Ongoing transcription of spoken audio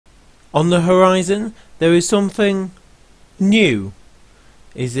On the horizon, there is something new.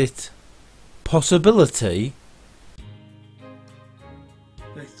 Is it possibility?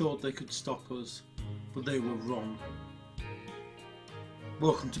 They thought they could stop us, but they were wrong.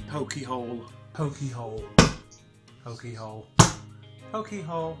 Welcome to Pokey Hole. Pokey Hole. Pokey Hole. Pokey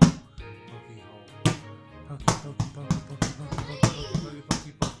Hole. Pokey Hole. Pokey, pokey, pokey, pokey, pokey, pokey,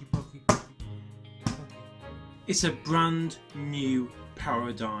 pokey, pokey, pokey, pokey. It's a brand new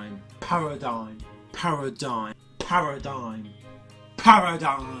paradigm. Paradigm. Paradigm. Paradigm.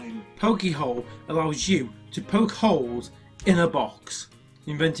 Paradigm. Pokey Hole allows you to poke holes in a box.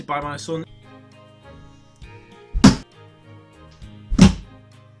 Invented by my son.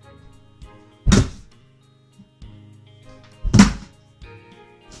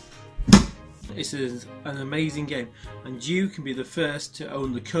 This is an amazing game, and you can be the first to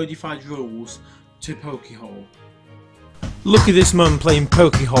own the codified rules to Pokey Hole. Look at this man playing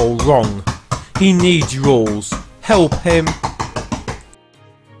Pokey Hole wrong. He needs rules. Help him.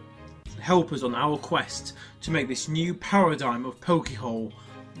 Help us on our quest to make this new paradigm of Pokey Hole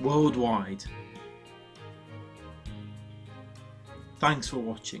worldwide. Thanks for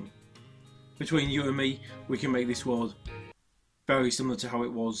watching. Between you and me, we can make this world very similar to how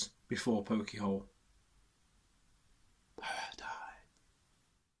it was before Pokey Hole.